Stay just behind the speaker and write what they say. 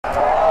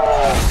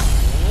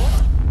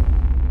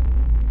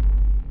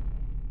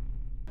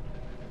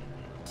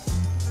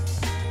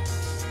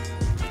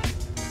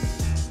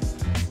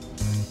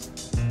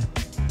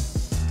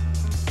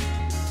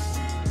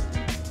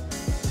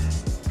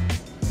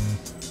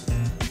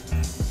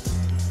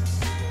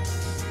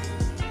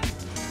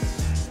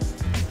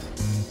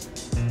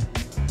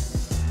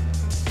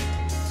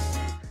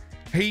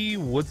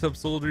What's up,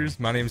 soldiers?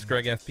 My name is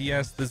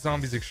GregFPS, the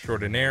Zombies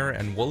Extraordinaire,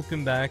 and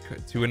welcome back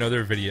to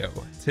another video.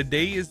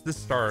 Today is the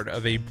start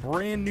of a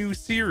brand new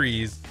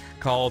series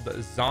called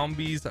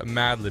Zombies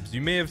Mad Libs. You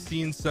may have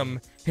seen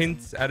some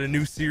hints at a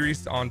new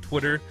series on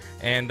Twitter,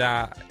 and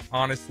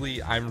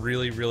honestly, I'm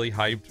really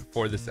hyped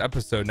for this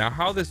episode. Now,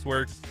 how this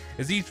works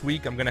is each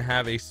week I'm going to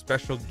have a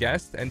special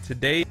guest, and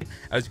today,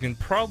 as you can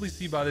probably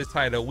see by the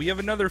title, we have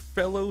another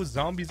fellow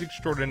Zombies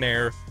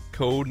Extraordinaire,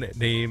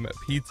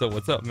 CodeNamePizza.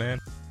 What's up, man?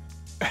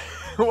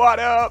 What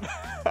up?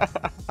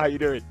 How you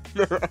doing?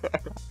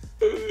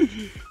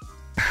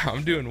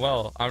 I'm doing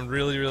well. I'm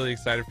really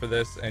excited for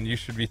this, and you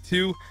should be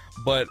too.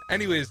 But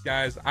anyways,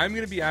 guys, I'm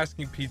going to be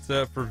asking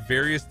Pizza for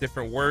various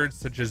different words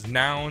such as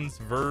nouns,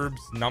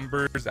 verbs,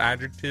 numbers,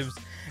 adjectives,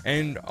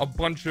 and a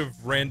bunch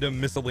of random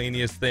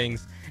miscellaneous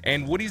things.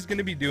 And what he's going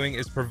to be doing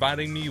is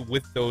providing me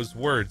with those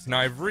words.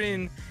 Now, I've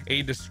written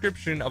a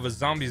description of a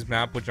zombies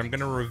map, which I'm going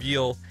to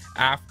reveal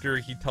after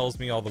he tells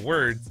me all the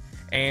words.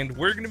 And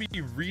we're going to be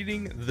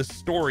reading the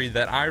story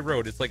that I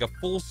wrote. It's like a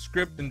full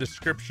script and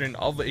description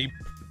of a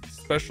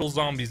special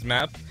zombies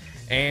map.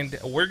 And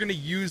we're going to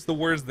use the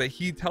words that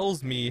he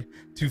tells me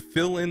to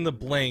fill in the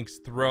blanks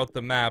throughout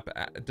the map,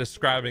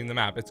 describing the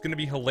map. It's going to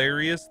be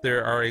hilarious.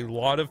 There are a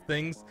lot of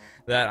things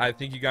that I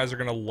think you guys are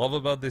going to love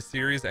about this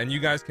series, and you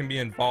guys can be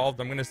involved.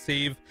 I'm going to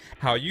save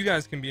how you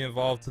guys can be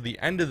involved to the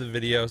end of the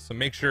video, so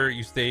make sure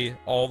you stay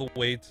all the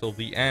way till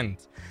the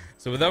end.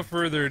 So without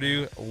further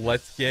ado,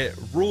 let's get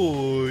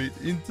right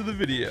into the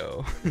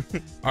video.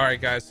 Alright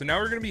guys, so now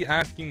we're going to be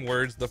asking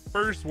words. The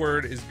first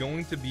word is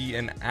going to be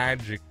an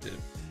adjective.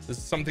 This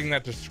is something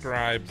that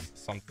describes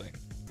something.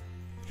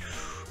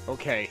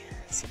 Okay,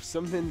 so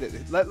something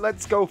that...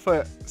 Let's go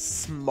for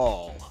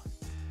small.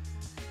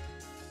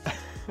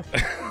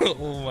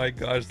 Oh my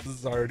gosh, this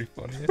is already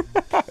funny.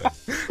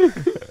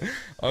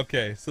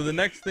 Okay, so the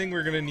next thing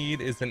we're going to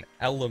need is an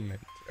element.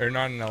 Or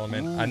not an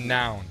element, a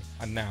noun.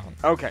 A noun.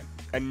 Okay,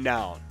 a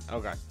noun.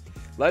 Okay.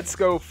 Let's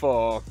go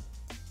for...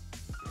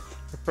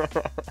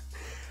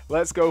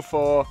 Let's go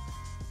for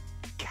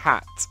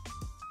cat.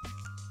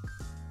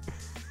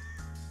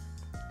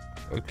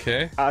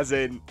 Okay. As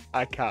in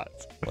a cat.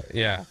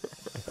 Yeah,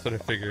 that's what I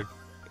figured.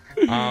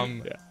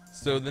 Yeah.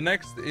 So the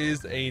next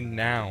is a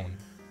noun.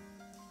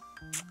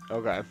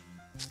 Okay.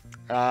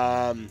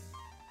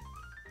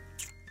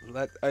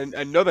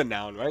 Another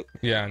noun, right?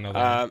 Yeah,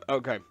 another.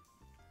 Okay.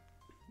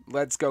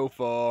 Let's go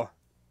for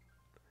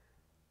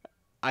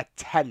a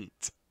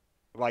tent,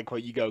 like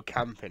what you go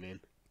camping in.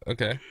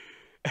 Okay.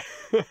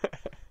 The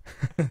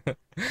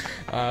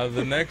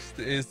next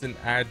is an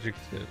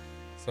adjective.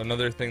 So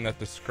another thing that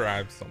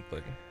describes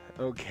something.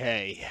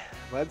 Okay.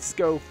 Let's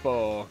go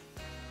for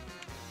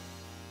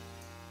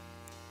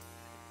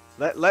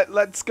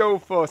let's go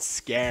for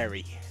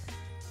scary.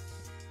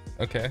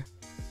 Okay.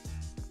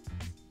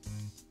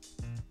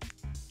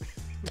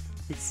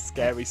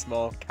 Scary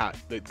small cat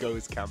that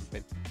goes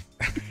camping.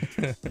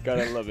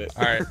 Gotta love it.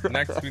 All right.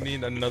 Next, we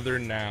need another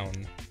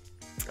noun.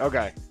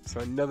 Okay, so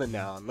another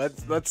noun.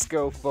 Let's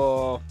go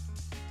for.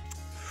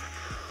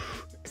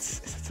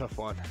 It's a tough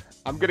one.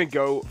 I'm gonna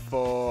go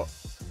for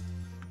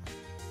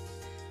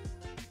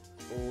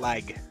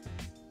leg.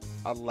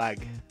 A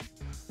leg.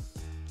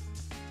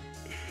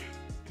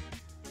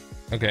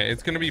 Okay,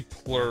 it's gonna be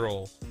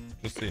plural,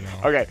 just so you know.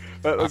 Okay,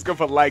 let's go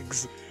for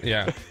legs.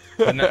 Yeah.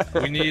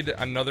 We need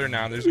another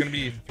noun. There's gonna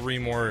be 3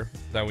 more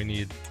that we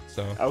need.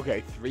 So.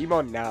 Okay, 3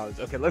 more nouns.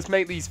 Okay, let's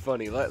make these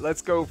funny.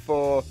 Let's go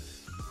for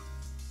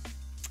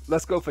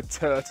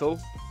turtle.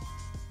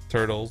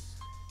 Turtles.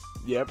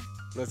 Yep.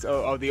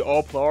 Oh, the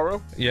all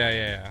plural.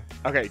 Yeah.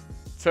 Okay,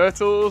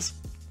 turtles,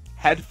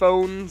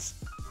 headphones,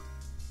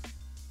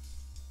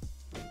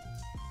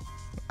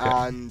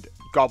 and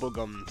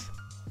gobblegums.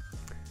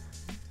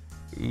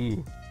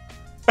 Ooh.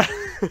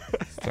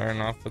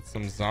 Starting off with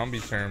some zombie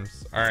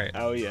terms. Alright.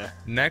 Oh, yeah.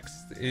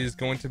 Next is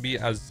going to be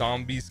a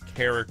zombies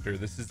character.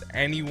 This is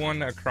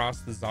anyone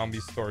across the zombie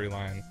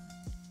storyline.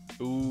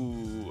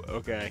 Ooh,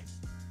 okay.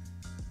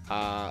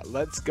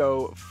 Let's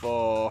go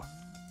for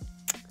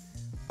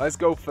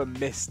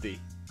Misty.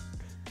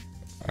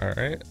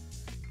 Alright.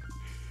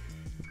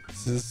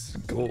 This is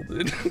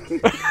golden.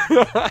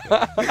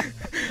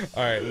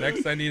 Alright,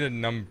 next I need a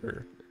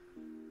number.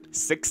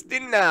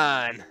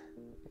 69.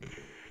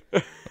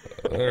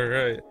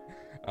 Alright.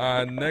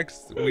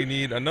 Next we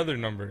need another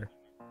number.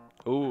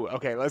 Ooh,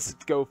 okay, let's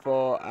go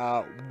for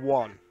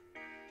 1.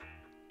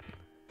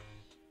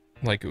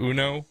 Like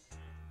Uno?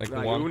 Like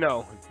 1?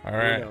 Uno.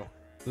 Alright. Uno.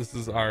 This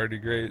is already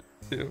great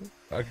too.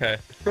 Okay.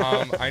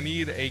 I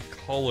need a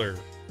color.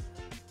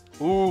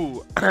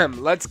 Ooh,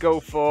 let's go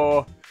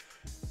for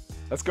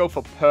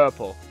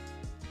purple.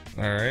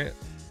 Alright.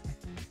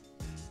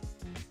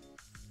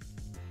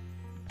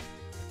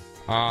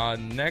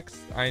 Next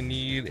I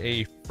need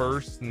a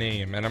first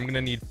name, and I'm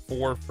gonna need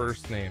 4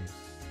 first names.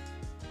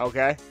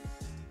 Okay.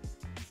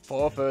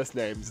 4 first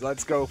names.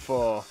 Let's go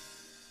for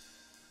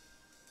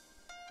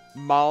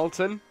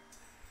Marlton.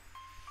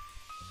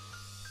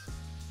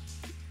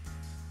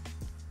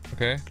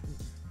 Okay.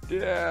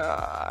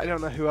 Yeah, I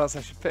don't know who else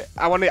I should pick.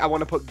 I want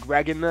to put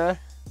Greg in there.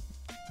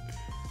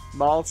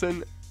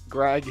 Martin,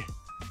 Greg.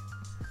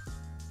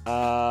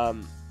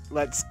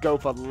 Let's go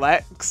for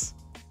Lex.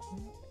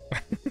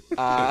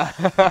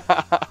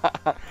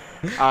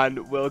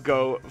 And we'll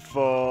go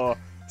for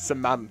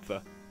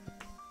Samantha.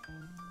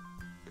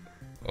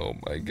 Oh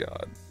my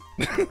god.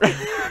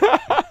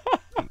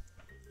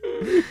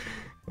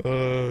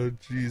 Oh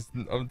jeez,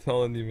 I'm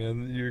telling you,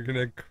 man, you're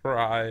gonna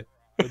cry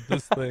with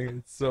this thing.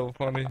 It's so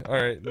funny. All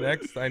right,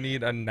 next I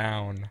need a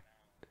noun.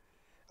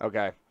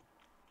 Okay.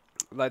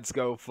 Let's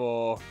go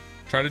for.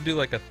 Try to do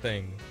like a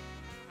thing.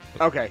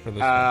 Okay. For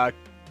this one.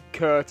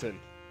 Curtain.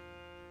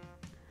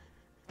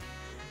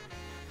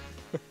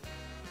 The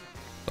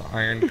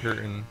Iron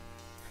Curtain.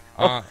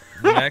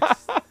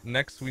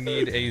 Next we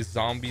need a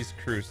zombies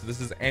crew. So this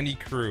is any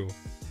crew.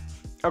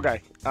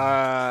 Okay.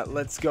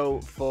 Let's go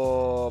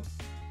for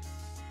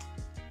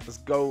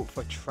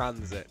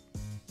transit.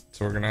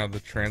 So we're gonna have the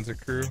transit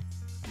crew.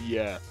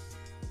 Yeah.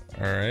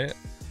 All right.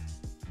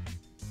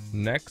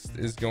 Next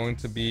is going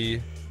to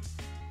be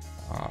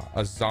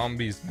a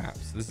zombies map.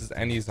 So this is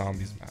any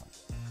zombies map.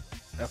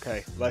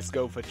 Okay. Let's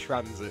go for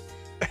transit.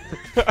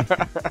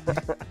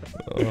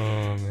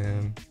 Oh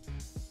man.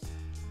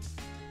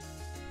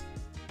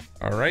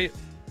 All right.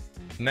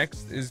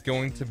 Next is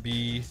going to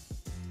be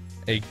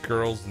a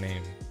girl's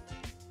name.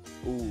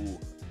 Ooh.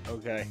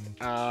 Okay.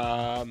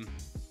 And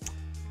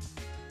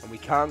we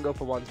can't go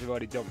for ones we've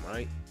already done,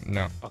 right?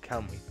 No. Or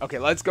can we? Okay.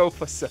 Let's go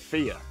for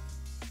Sophia.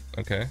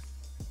 Okay.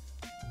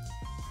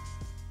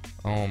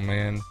 Oh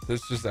man, this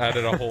just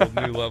added a whole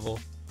new level.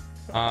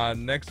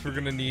 Next we're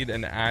gonna need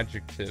an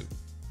adjective.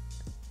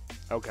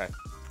 Okay.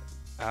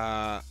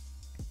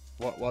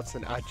 What's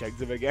an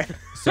adjective again?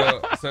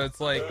 So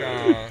it's like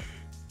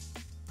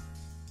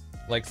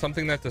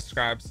something that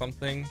describes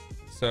something.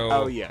 So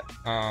Oh yeah.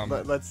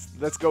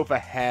 Let's go for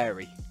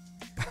hairy.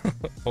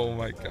 Oh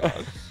my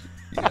gosh.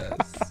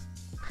 Yes.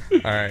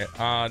 All right.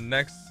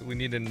 Next we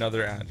need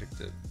another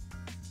adjective.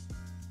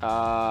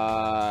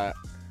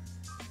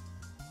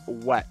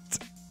 Wet.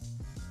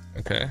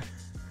 Okay.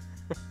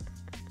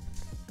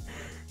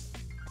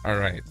 All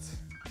right.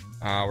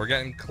 We're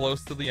getting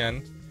close to the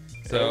end.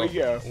 So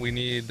we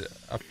need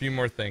a few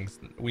more things.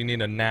 We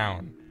need a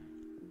noun.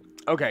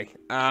 Okay.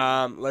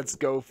 Let's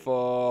go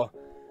for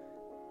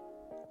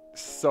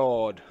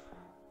sword.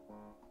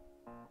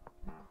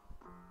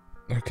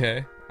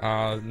 Okay.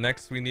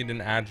 Next we need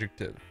an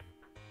adjective.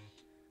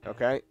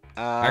 Okay.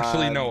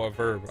 Actually, no, a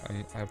verb.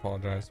 I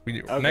apologize.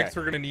 Okay. Next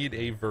we're gonna need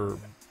a verb.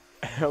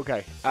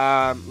 Okay.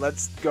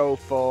 Let's go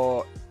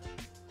for.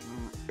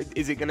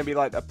 Is it gonna be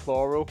like a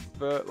plural?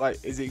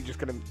 Like, is it just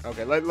gonna?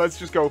 Okay. Let's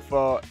just go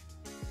for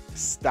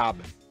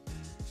stab.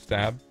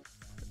 Stab.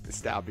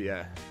 Stab.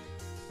 Yeah.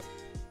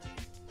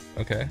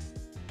 Okay.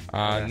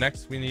 Yeah.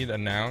 Next we need a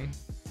noun.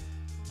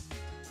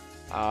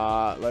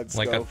 Let's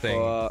Like go a thing.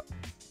 for.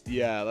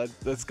 Yeah.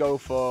 Let's go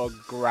for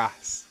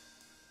grass.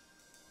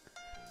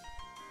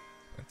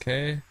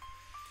 Okay.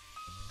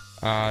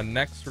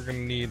 Next we're gonna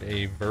need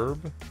a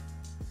verb.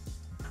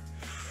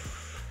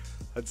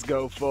 Let's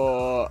go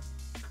for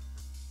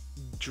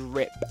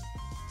drip.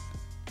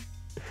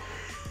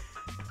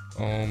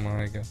 Oh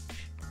my gosh.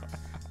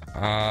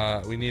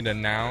 We need a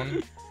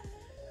noun.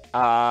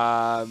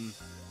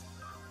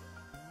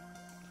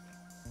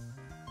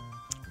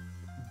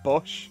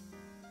 Bush.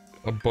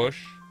 A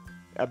bush.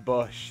 A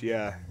bush,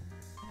 yeah.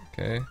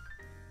 Okay.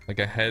 Like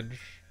a hedge.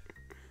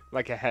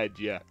 Like a head,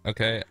 yeah.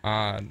 Okay.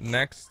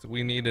 Next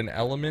we need an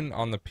element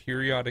on the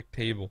periodic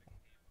table.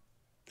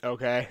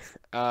 Okay.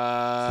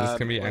 So this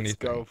can be let's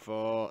anything. go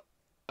for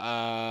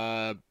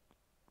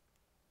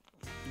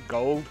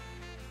gold.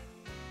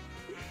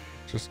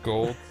 Just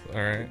gold.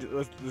 All right.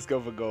 Let's go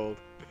for gold.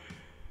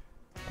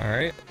 All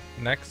right.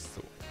 Next,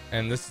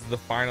 and this is the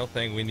final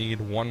thing. We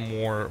need one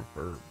more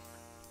verb.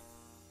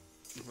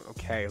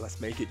 Okay,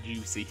 let's make it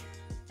juicy.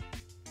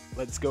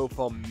 Let's go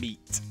for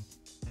meat.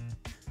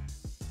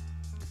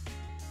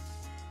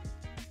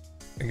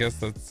 I guess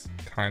that's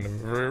kind of a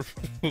verb.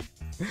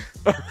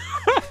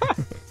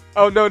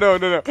 Oh no.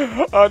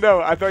 Oh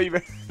no, I thought you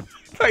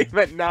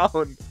meant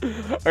noun.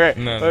 Okay,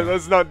 No.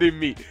 let's not do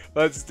meat.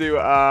 Let's do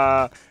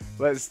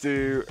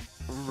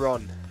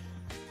run.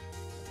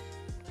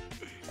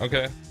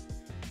 Okay.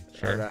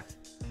 Sure. Okay.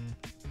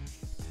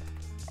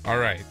 All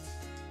right.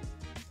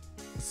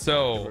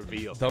 So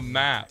Reveal. the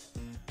map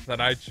that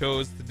I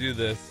chose to do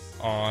this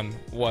on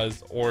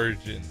was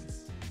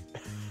Origins.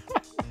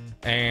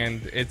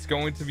 And it's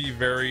going to be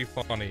very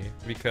funny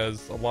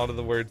because a lot of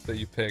the words that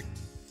you picked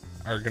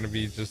are going to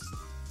be just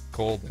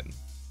golden.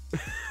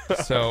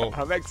 So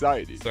I'm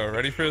excited. So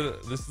ready for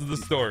this is the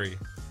story.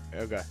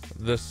 Okay.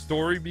 The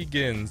story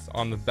begins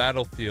on the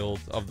battlefield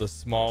of the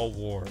Small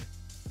War.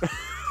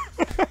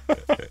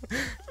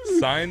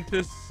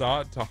 Scientists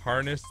sought to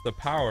harness the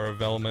power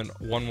of element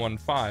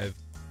 115,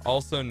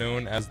 also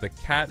known as the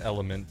cat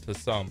element to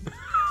some.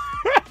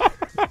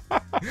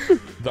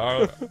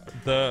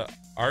 The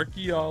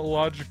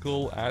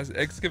archaeological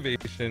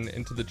excavation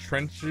into the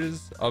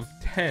trenches of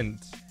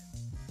Tent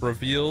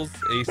reveals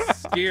a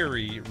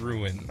scary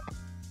ruin.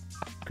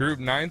 Group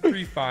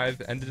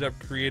 935 ended up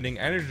creating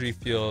energy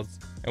fields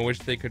in which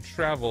they could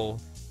travel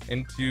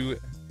into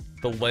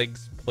the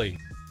legs plate.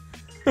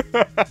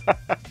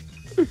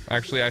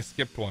 Actually, I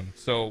skipped one,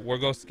 so we'll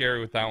go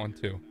scary with that one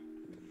too.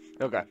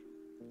 Okay.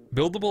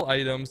 Buildable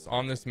items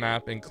on this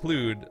map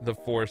include the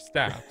 4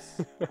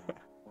 staffs.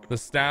 The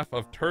staff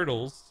of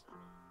turtles,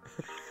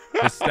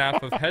 the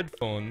staff of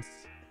headphones,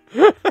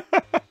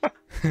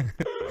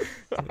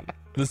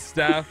 the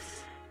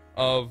staffs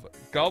of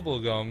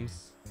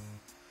gobblegums,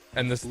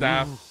 and the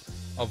staff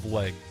of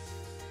legs.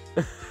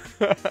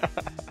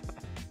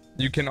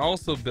 You can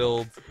also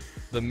build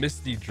the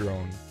Misty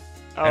Drone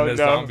and a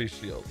zombie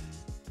shield.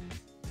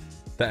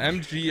 The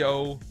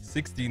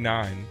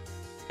MGO-69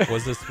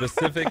 was a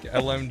specific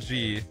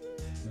LMG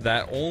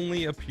that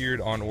only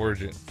appeared on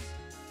Origins.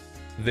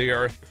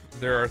 There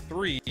are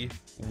 3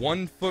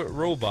 1-foot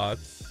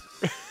robots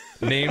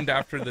named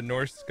after the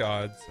Norse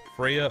gods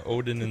Freya,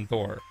 Odin, and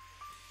Thor.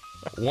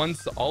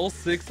 Once all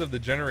 6 of the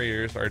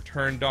generators are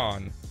turned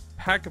on,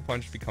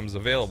 Pack-a-Punch becomes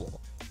available.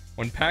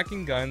 When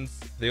packing guns,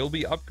 they will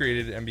be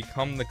upgraded and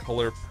become the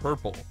color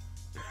purple.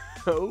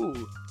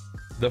 Oh.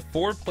 The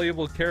 4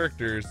 playable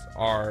characters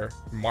are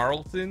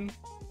Marlton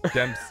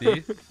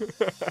Dempsey,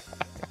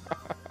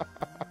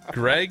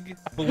 Greg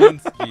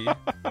Belinsky,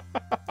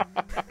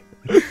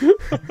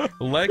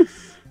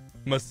 Lex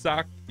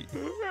Masaki,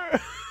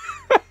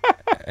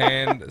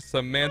 and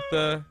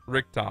Samantha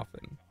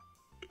Richtofen,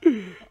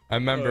 a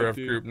member of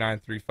Group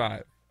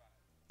 935.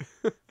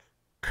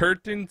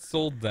 Curtain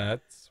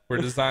soldats were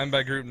designed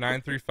by Group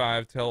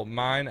 935 to help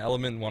mine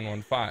Element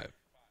 115.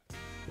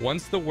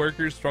 Once the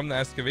workers from the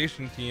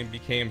excavation team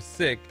became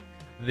sick,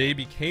 they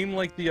became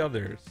like the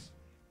others,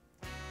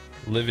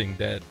 living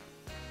dead.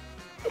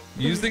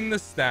 Using the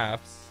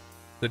staffs,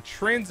 the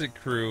transit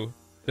crew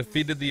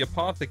defeated the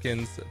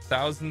Apothecans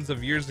thousands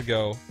of years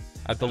ago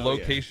at the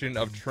location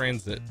of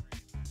transit.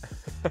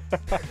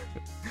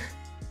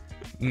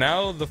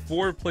 Now the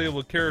 4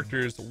 playable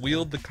characters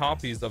wield the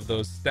copies of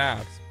those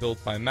staffs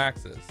built by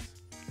Maxis.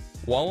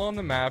 While on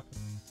the map,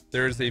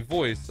 there is a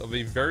voice of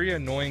a very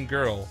annoying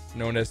girl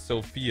known as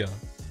Sophia.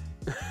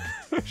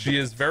 She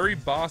is very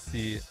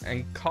bossy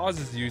and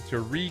causes you to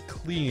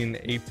re-clean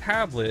a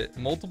tablet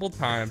multiple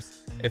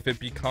times if it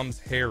becomes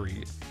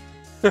hairy.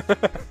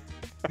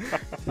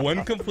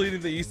 When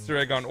completing the Easter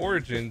egg on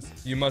Origins,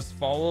 you must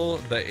follow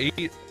the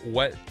 8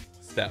 wet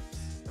steps.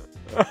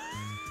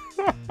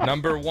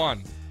 Number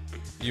 1,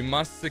 you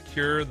must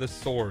secure the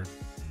sword.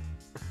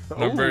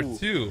 Number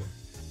 2,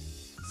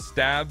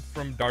 stab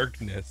from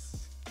darkness.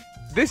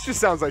 This just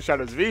sounds like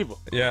Shadows of Evil.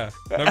 Yeah.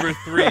 Number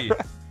 3,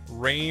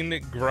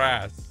 rain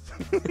grass.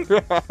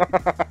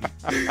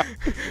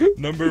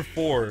 Number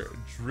 4,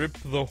 drip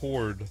the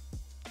horde.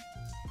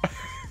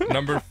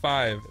 Number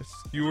 5,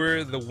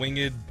 skewer the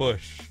winged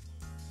bush.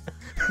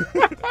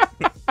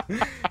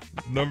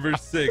 Number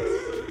 6,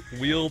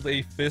 wield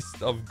a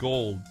fist of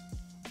gold.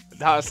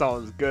 That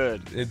sounds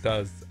good. It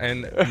does.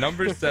 And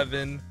number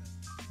 7,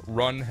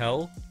 run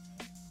hell.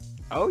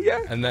 Oh yeah.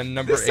 And then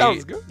number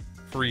 8,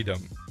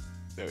 freedom.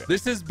 Okay.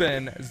 This has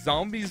been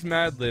Zombies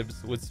Mad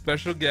Libs with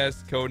special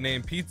guest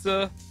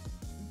CodeNamePizza.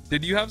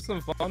 Did you have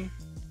some fun?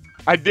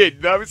 I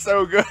did. That was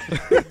so good.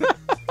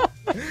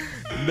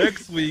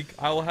 Next week,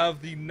 I'll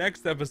have the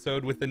next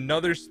episode with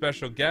another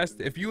special guest.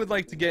 If you would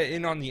like to get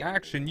in on the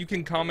action, you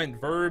can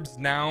comment verbs,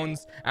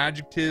 nouns,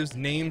 adjectives,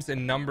 names,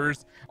 and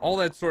numbers, all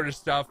that sort of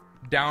stuff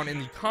down in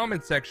the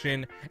comment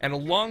section. And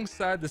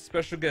alongside the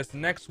special guest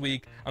next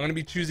week, I'm going to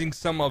be choosing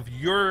some of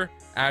your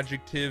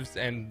adjectives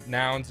and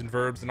nouns and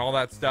verbs and all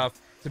that stuff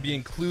to be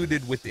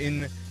included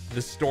within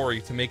the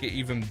story to make it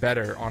even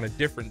better on a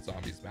different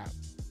zombies map.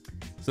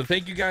 So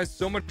thank you guys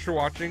so much for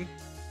watching.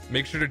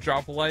 Make sure to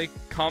drop a like,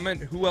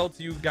 comment who else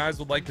you guys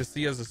would like to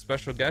see as a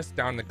special guest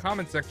down in the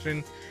comment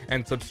section,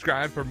 and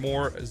subscribe for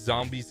more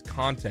zombies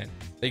content.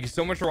 Thank you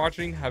so much for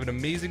watching. Have an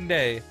amazing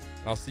day, and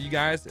I'll see you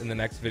guys in the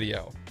next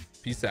video.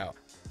 Peace out.